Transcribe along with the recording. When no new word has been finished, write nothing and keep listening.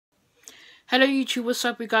Hello YouTube, what's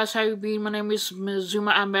up you guys, how you been? My name is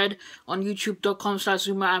ZummerAhmad on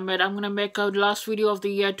youtube.com/ZummerAhmad. I'm gonna make a last video of the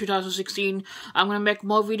year 2016. I'm gonna make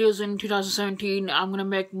more videos in 2017. I'm gonna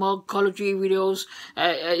make more Call of Duty videos.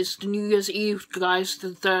 It's the New Year's Eve, guys, the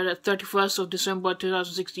 31st of December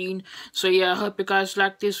 2016. So yeah, I hope you guys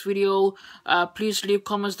like this video. Please leave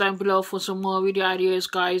comments down below for some more video ideas,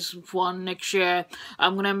 guys, for next year.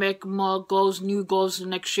 I'm gonna make more new goals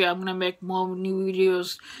next year. I'm gonna make more new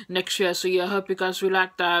videos next year. So yeah, I hope you guys will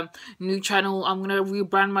like that new channel. I'm gonna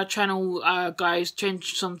rebrand my channel, guys,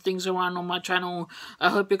 change some things around on my channel. I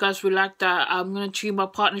hope you guys will like that. I'm gonna achieve my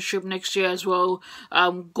partnership next year as well,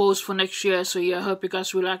 goals for next year. So yeah, I hope you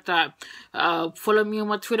guys will like that. Follow me on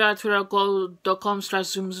my Twitter,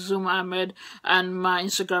 twitter.com/ZummerAhmad, and my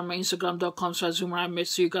Instagram, instagram.com/ZummerAhmad.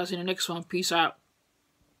 See you guys in the next one. Peace out.